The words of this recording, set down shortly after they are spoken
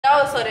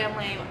That was so damn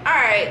lame.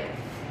 Alright.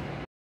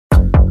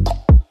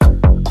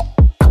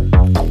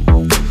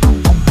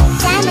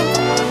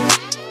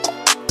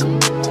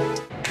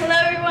 Hello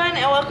everyone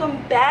and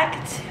welcome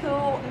back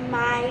to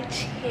my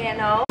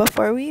channel.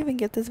 Before we even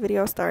get this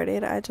video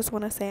started, I just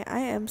want to say I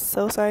am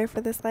so sorry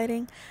for this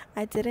lighting.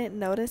 I didn't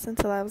notice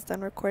until I was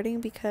done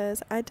recording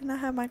because I did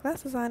not have my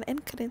glasses on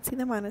and couldn't see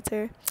the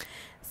monitor.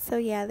 So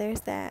yeah, there's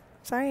that.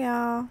 Sorry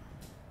y'all.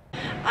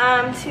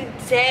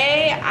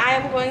 Today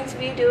I'm going to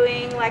be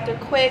doing like a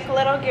quick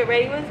little get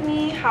ready with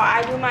me, how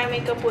I do my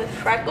makeup with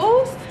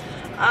Freckles.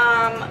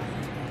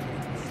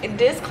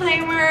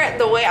 Disclaimer,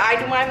 the way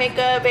I do my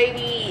makeup,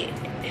 baby,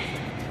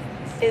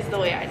 is the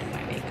way I do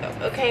my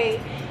makeup,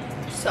 okay?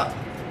 So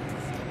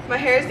my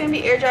hair is gonna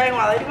be air drying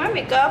while I do my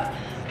makeup.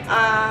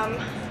 I'm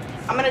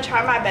gonna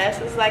try my best.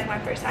 This is like my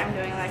first time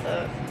doing like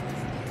a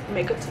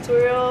makeup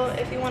tutorial,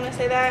 if you want to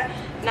say that.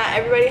 Not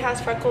everybody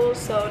has freckles,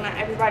 so not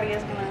everybody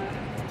is gonna,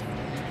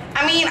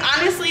 I mean,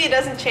 honestly, it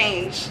doesn't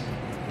change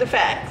the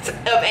fact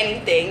of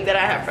anything that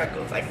I have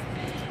freckles. Like,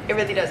 it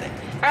really doesn't.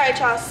 Alright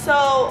y'all,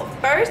 so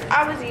first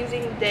I was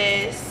using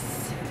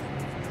this,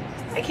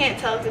 I can't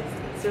tell if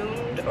it's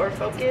zoomed or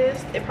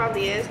focused, it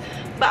probably is,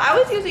 but I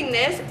was using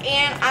this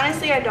and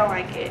honestly I don't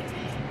like it.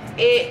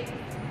 It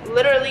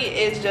literally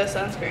is just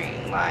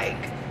sunscreen. Like,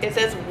 it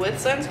says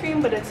with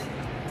sunscreen, but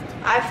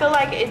I feel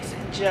like it's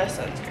just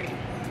sunscreen.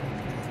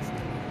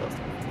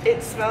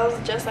 It smells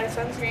just like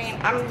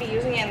sunscreen. I'm gonna be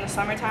using it in the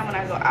summertime when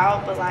I go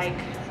out, but like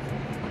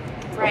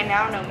right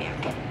now, no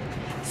ma'am.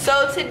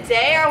 So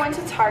today I went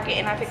to Target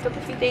and I picked up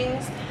a few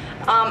things.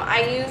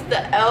 I used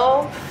the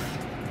e.l.f.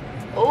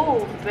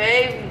 Oh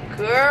baby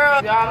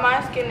girl, y'all,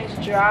 my skin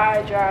is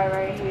dry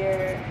right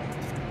here.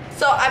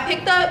 So I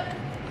picked up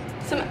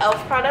some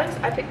e.l.f. products.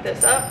 I picked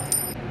this up.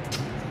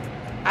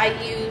 I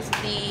used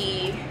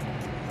the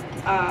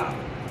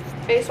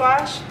face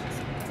wash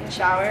in the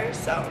shower.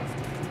 So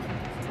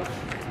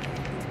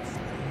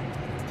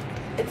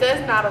it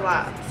says not a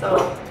lot,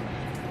 so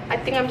I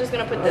think I'm just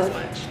gonna put this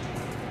much.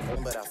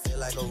 But I feel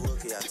like a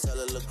rookie. I tell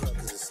her look up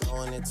cause it's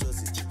snowing in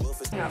Tootsie.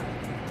 No,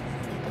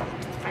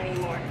 I need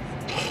more.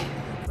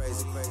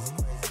 Crazy.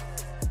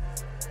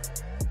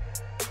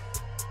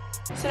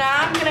 So now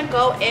I'm gonna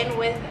go in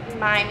with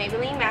my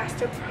Maybelline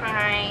Master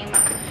Prime.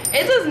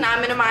 It does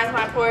not minimize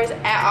my pores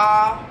at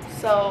all,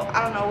 so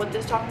I don't know what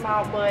this is talking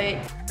about, but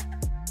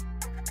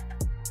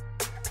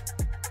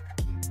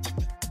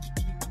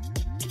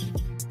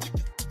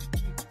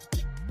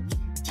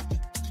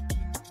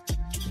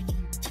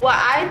what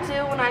I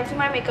do when I do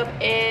my makeup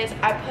is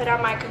I put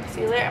on my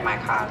concealer and my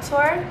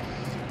contour,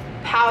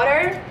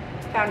 powder,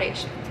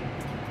 foundation.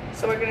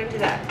 So we're gonna do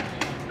that.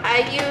 I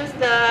use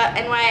the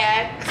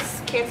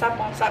NYX Can't Stop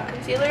Won't Stop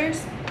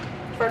concealers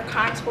for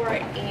contour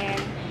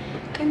and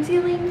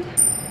concealing.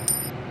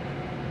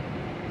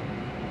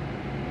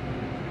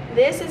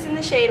 This is in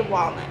the shade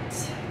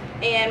Walnut,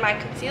 and my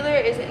concealer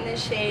is in the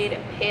shade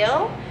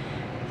Pale.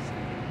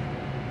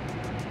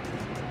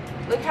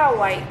 Look how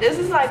white. This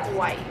is like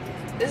white.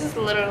 This is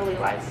literally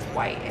like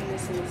white, and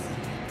this is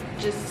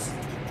just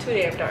too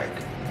damn dark.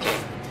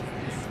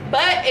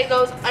 But it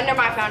goes under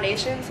my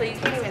foundation, so you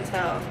can't even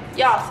tell.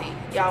 Y'all see.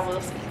 Y'all will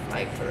see.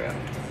 Like, for real.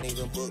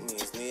 Even book me,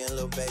 it's me and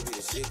Lil Baby,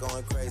 the shit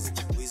going crazy.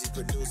 Weezy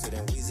produced it,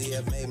 and Weezy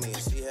have made me,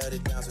 and she held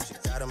it down, so she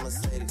got a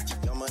Mercedes.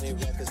 Your money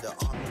records, the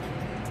army.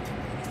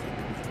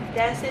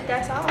 That's it.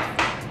 That's all.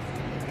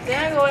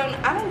 Then I go in.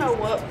 I don't know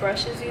what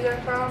brushes these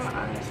are from,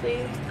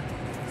 honestly.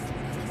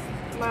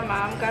 My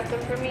mom got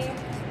them for me.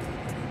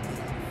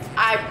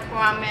 I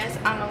promise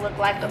I'm gonna look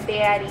like a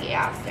baddie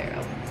after,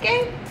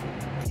 okay?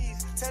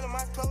 Tell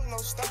my clothes no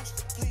starch,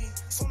 please.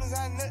 Soon as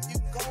I nut,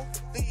 you go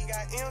leave.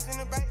 Got M's in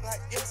the bank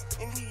like yes,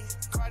 indeed.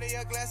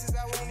 Cartier glasses,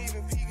 I won't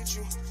even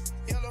Pikachu.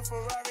 Yellow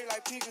Ferrari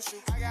like Pikachu.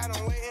 I got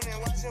him waiting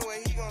and watching what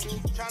he gon' do.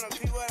 Tryna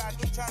be what I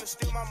do, tryna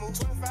steal my move.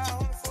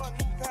 2500 for a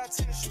new pair of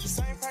tennis shoes.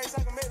 Same price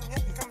I can make them,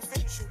 you come and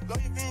finish you. Blow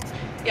your beans.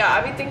 Yeah,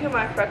 I be thinking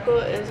my freckle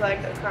is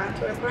like a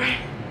contour part.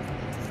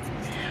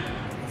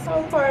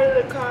 So part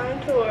of the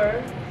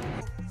contour.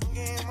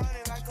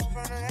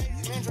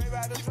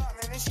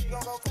 She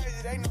gon' go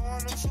crazy, they know I'm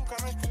the truth,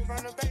 coming through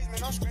from the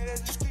basement. I'm straight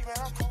as a street, man,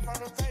 I'm come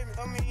from the pavement.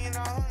 A million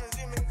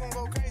 $100, it make them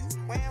go crazy.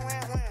 Wham,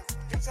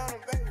 bitch on the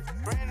baby.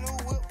 Brand new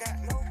whip, got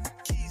no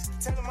keys.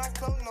 Tell them my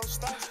clothes, no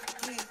starch,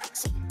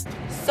 please.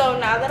 So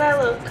now that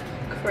I look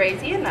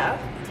crazy enough,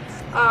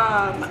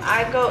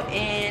 I go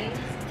in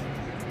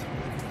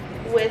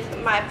with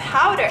my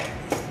powder.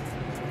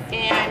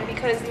 And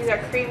because these are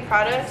cream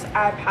products,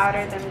 I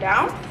powder them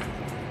down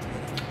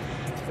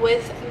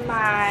with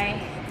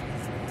my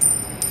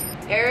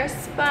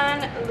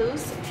Airspun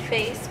loose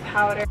face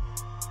powder.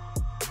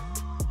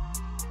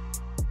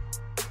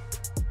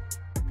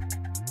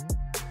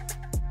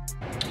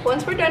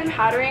 Once we're done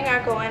powdering,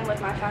 I go in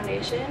with my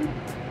foundation,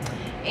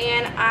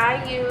 and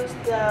I use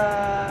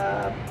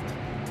the,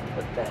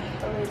 what the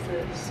hell is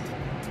this?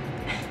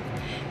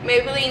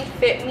 Maybelline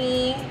Fit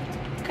Me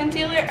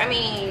concealer.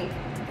 Maybelline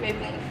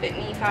Fit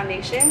Me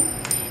foundation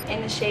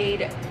in the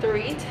shade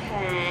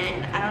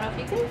 310. I don't know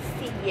if you can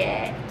see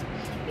it.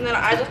 And then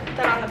I just put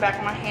that on the back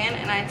of my hand,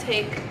 and I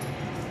take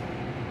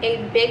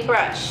a big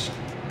brush,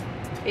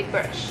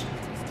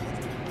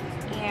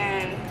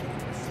 and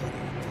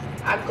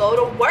I go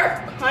to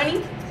work,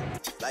 honey.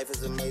 Life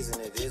is amazing,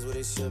 it is what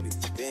it should be.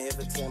 Been here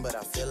for 10, but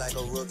I feel like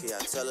a rookie. I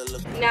tell her,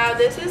 look. Now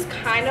this is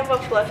kind of a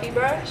fluffy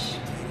brush.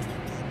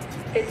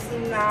 It's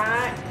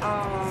not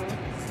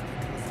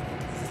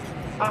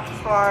a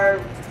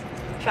hard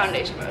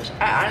foundation brush.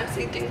 I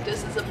honestly think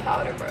this is a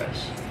powder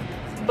brush.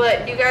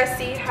 But you guys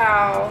see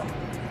how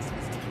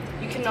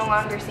you can no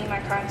longer see my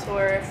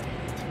contour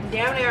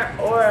down there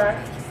or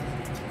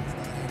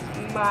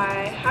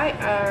my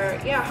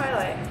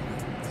highlight,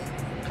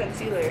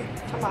 concealer. I'm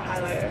talking about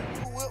highlighter.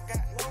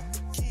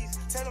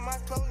 Tell them my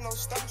clothes, no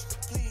stops,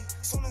 please.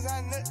 Soon as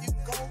I nut, you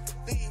go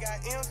leave.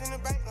 Got M's in the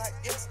bank, like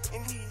yes,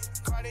 indeed.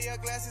 Cartier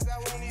glasses, I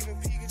won't even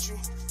peek at you.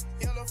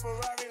 Yellow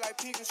Ferrari like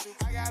Pikachu.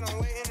 I got him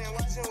waiting and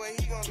watching what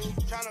he gon' do.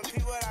 Tryna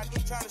peep what I do,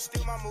 tryna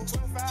steal my moves.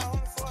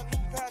 2500 for a new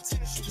pair of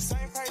tennis shoes.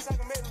 Same price I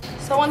can make.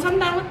 So once I'm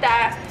done with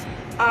that,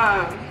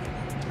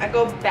 I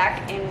go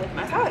back in with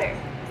my powder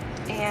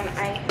and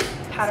I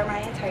powder my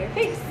entire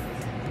face.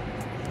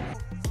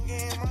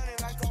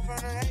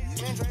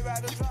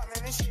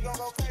 She gon'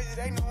 go crazy,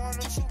 they know I'm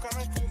the truth.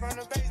 Coming straight from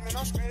the basement,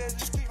 I'm straight as a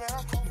street, man.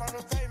 I'm come from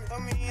the pavement. A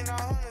million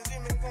 $100,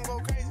 it make them go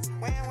crazy.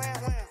 Wham,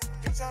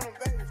 bitch on the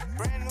baby,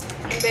 brand new.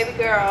 And baby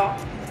girl,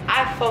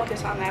 I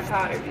focus on that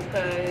powder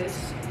because,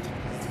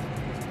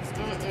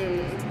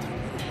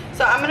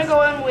 So I'm gonna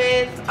go in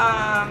with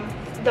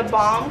the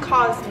Balm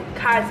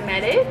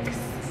Cosmetics.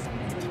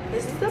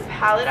 This is the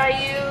palette I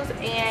use,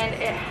 and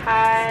it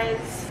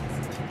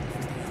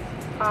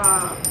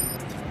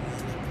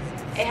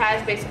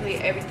has basically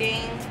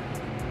everything.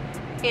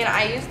 And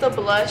I use the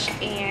blush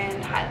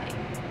and highlight.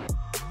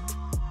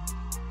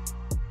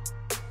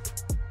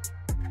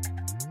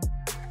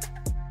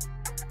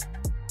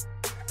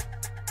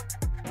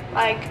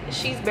 Like,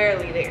 she's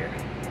barely there.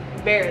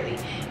 Barely.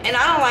 And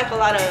I don't like a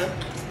lot of,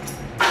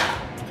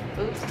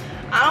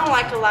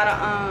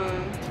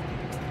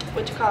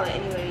 what you call it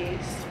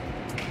anyways?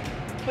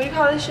 What do you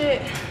call this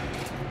shit?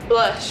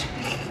 Blush.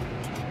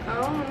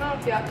 I don't know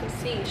if y'all can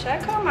see. Should I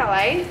cover my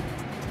light?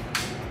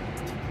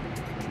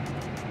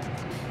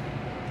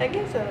 That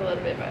gets it a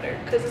little bit better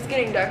because it's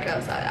getting dark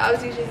outside. I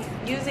was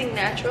using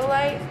natural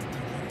light,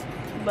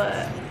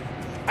 but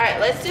all right,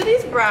 let's do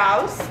these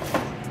brows.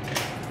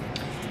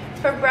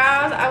 For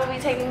brows, I will be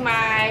taking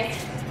my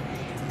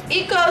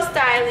Eco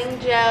Styling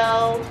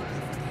Gel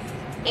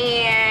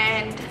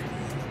and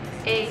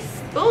a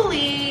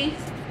spoolie.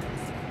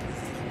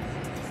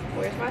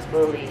 Where's my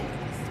spoolie?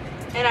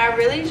 And I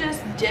really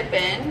just dip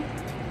in,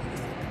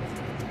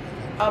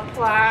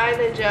 apply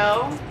the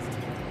gel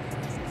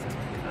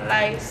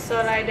like so,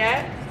 like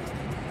that,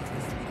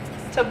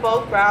 to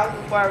both brows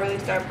before I really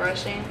start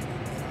brushing,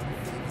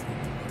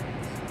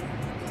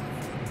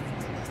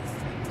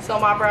 so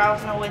my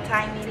brows know what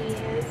time it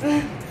is.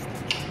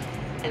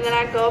 And then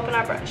I go up and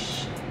I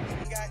brush.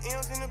 Got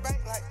M's in the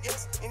bank, like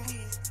yes,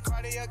 indeed.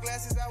 Cartier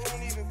glasses, I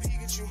won't even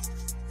peek at you.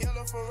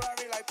 Yellow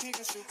Ferrari like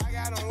Pikachu. I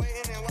got him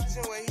waiting and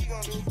watching what he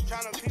gon' do.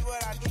 Tryna peep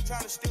what I do,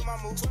 tryna steal my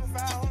moves.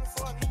 2500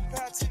 for a new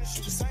pair of tennis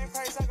shoes. Same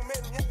price I can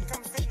make them, yeah,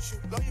 come and finish you.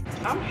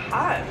 I'm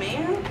hot,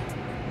 man.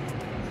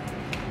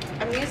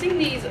 I'm using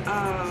these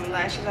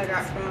lashes I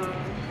got from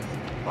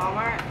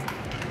Walmart.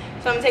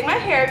 So I'm gonna take my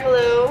hair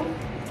glue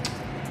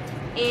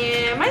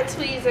and my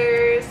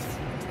tweezers,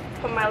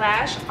 put my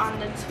lash on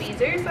the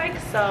tweezers like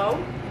so,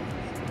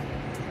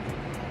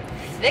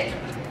 thicker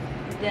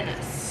than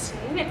a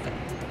snicker.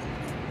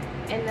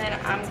 And then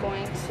I'm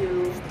going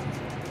to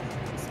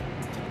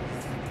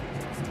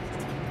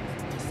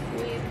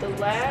squeeze the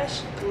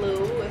lash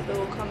glue if it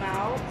will come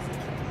out.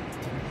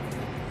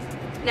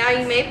 Now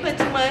you may put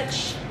too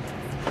much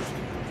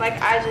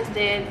like I just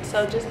did,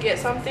 so just get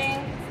something.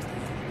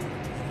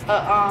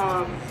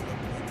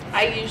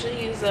 I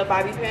usually use a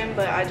bobby pin,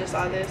 but I just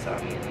saw this, so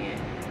I'm using it.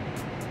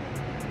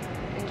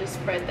 And just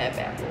spread that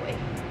bad boy.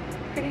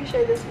 Pretty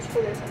sure this is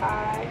for this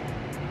eye.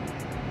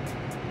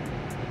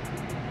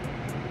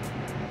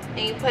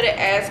 And you put it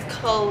as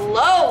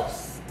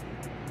close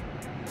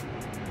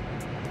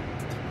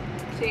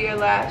to your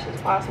lash as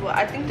possible.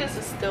 I think this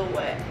is still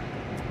wet,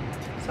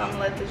 so I'm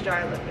gonna let this dry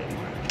a little bit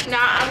more.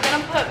 Now I'm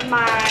gonna put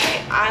my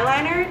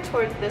eyeliner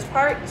towards this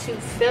part to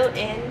fill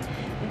in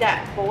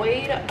that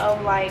void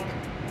of like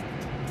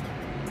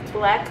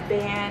black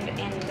band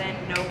and then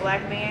no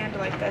black band.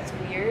 Like, that's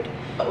weird.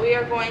 But we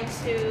are going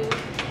to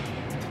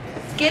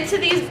get to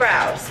these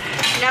brows.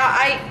 Now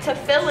to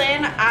fill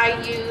in,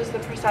 I use the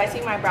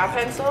Precisely My Brow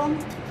Pencil.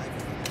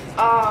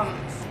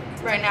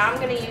 Right now I'm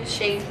gonna use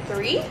shade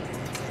 3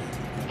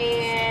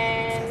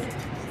 and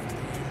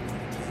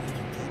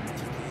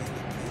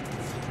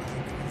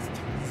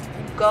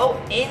go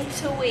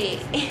into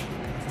it.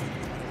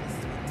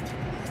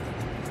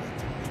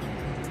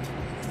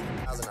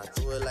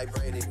 it like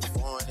Brady.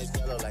 Foreign is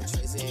yellow like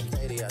Tracy and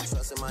Katie. I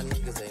trust in my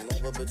niggas, they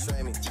never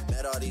betray me.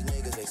 Met all these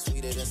niggas, they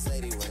sweeter than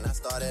Sadie. When I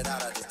started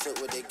out, I just took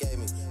what they gave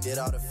me. Did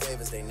all the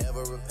favors, they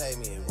never repay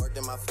me. It worked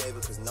in my favor,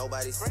 cause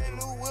nobody said Brand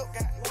new whip,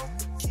 got no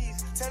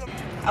keys. Tell them.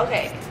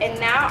 Okay, and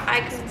now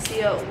I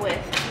conceal with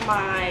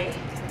my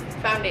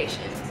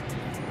foundation.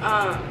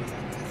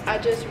 I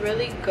just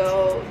really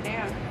go,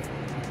 damn,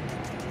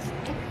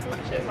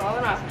 my shit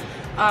falling off.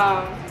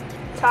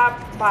 Top,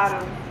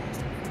 bottom,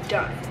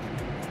 done.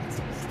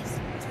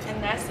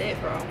 And that's it,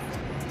 bro.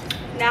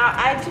 Now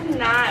I do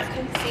not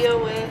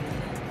conceal with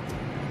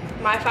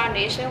my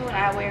foundation when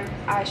I wear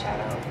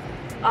eyeshadow,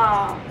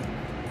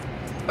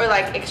 or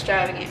like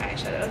extravagant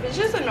eyeshadow. If it's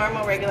just a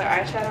normal regular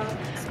eyeshadow,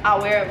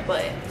 I'll wear it.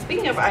 But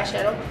speaking of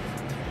eyeshadow,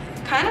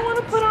 kind of want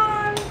to put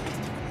on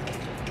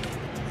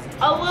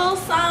a little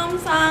some,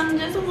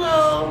 just a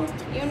little,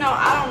 you know,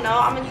 I don't know.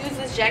 I'm gonna use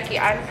this Jackie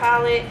eye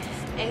palette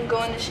and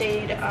go in the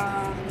shade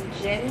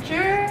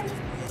ginger.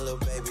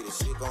 little baby, the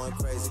shit going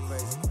crazy,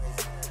 crazy, crazy.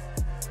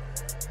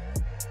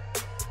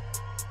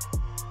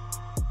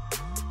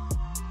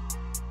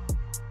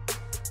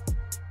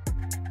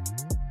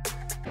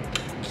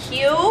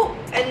 Cute.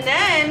 And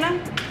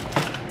then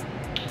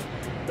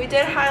we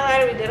did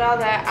highlighter, we did all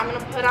that. I'm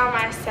gonna put on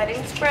my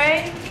setting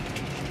spray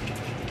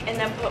and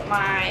then put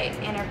my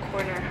inner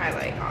corner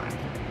highlight on.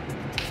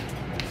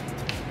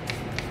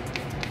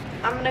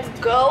 I'm gonna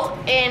go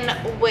in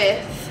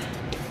with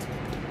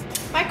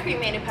my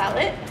cremated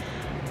palette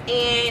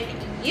and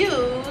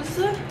use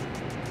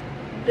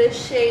the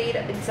shade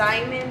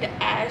Diamond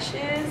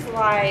Ashes.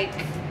 Like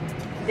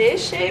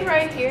this shade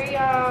right here,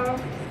 y'all,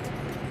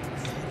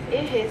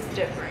 it hits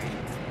different.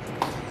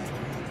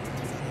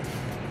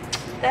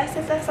 That's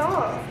it, that's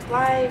all.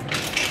 Like,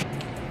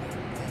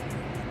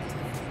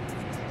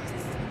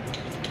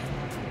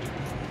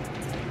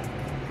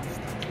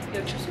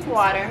 get you some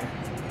water.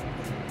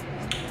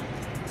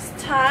 It's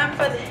time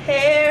for the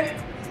hair.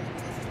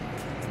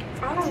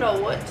 I don't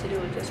know what to do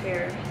with this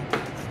hair.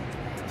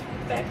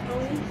 Back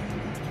pony?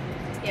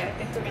 Yeah, I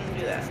think we're gonna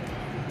do that.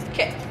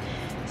 Okay,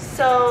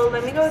 so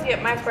let me go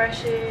get my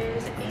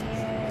brushes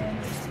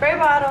and spray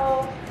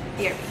bottle.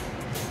 Here.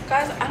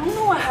 Guys, I don't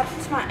know what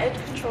happened to my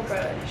edge control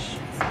brush.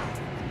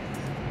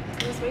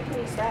 It's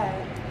making me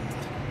sad.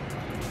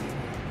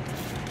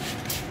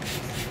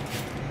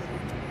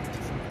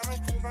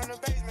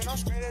 I'm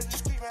straight as a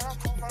street, man. I'm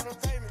cold from the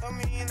pavement. $1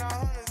 million,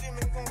 it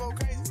make them go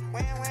crazy.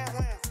 Wham, wham,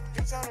 wham.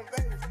 Bitch on the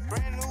baby.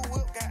 Brand new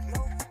whip, got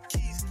no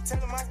keys. Tell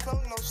them my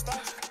clothes, no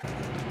stops.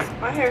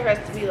 My hair has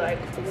to be like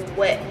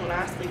wet when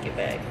I slick it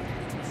back.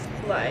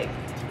 Like,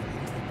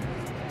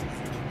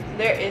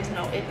 there is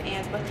no if,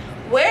 ands, but.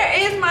 Where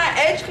is my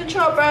edge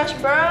control brush,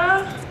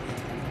 bruh?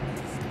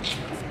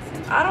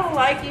 I don't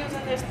like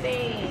using this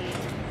thing.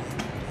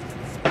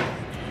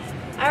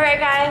 Alright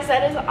guys,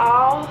 that is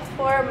all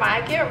for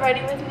my get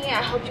ready with me.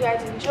 I hope you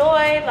guys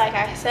enjoyed. Like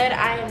I said,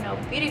 I am no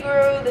beauty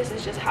guru. This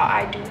is just how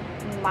I do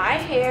my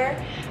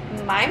hair,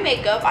 my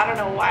makeup. I don't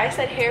know why I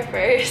said hair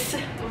first,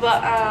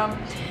 but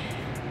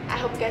I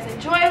hope you guys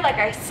enjoyed. Like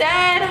I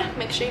said,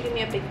 make sure you give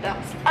me a big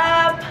thumbs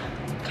up.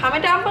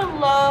 Comment down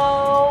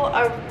below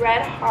a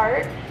red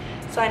heart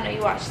so I know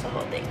you watched the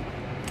whole thing.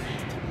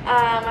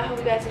 I hope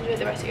you guys enjoy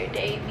the rest of your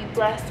day. Be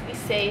blessed, be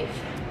safe,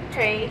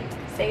 pray,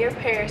 say your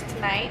prayers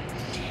tonight.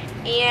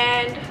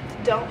 And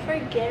don't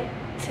forget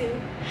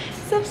to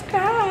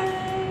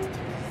subscribe.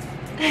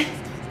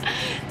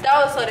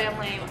 That was so damn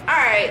lame.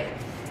 Alright.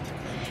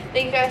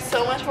 Thank you guys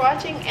so much for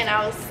watching, and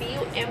I will see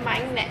you in my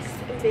next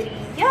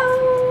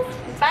video.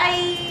 Bye.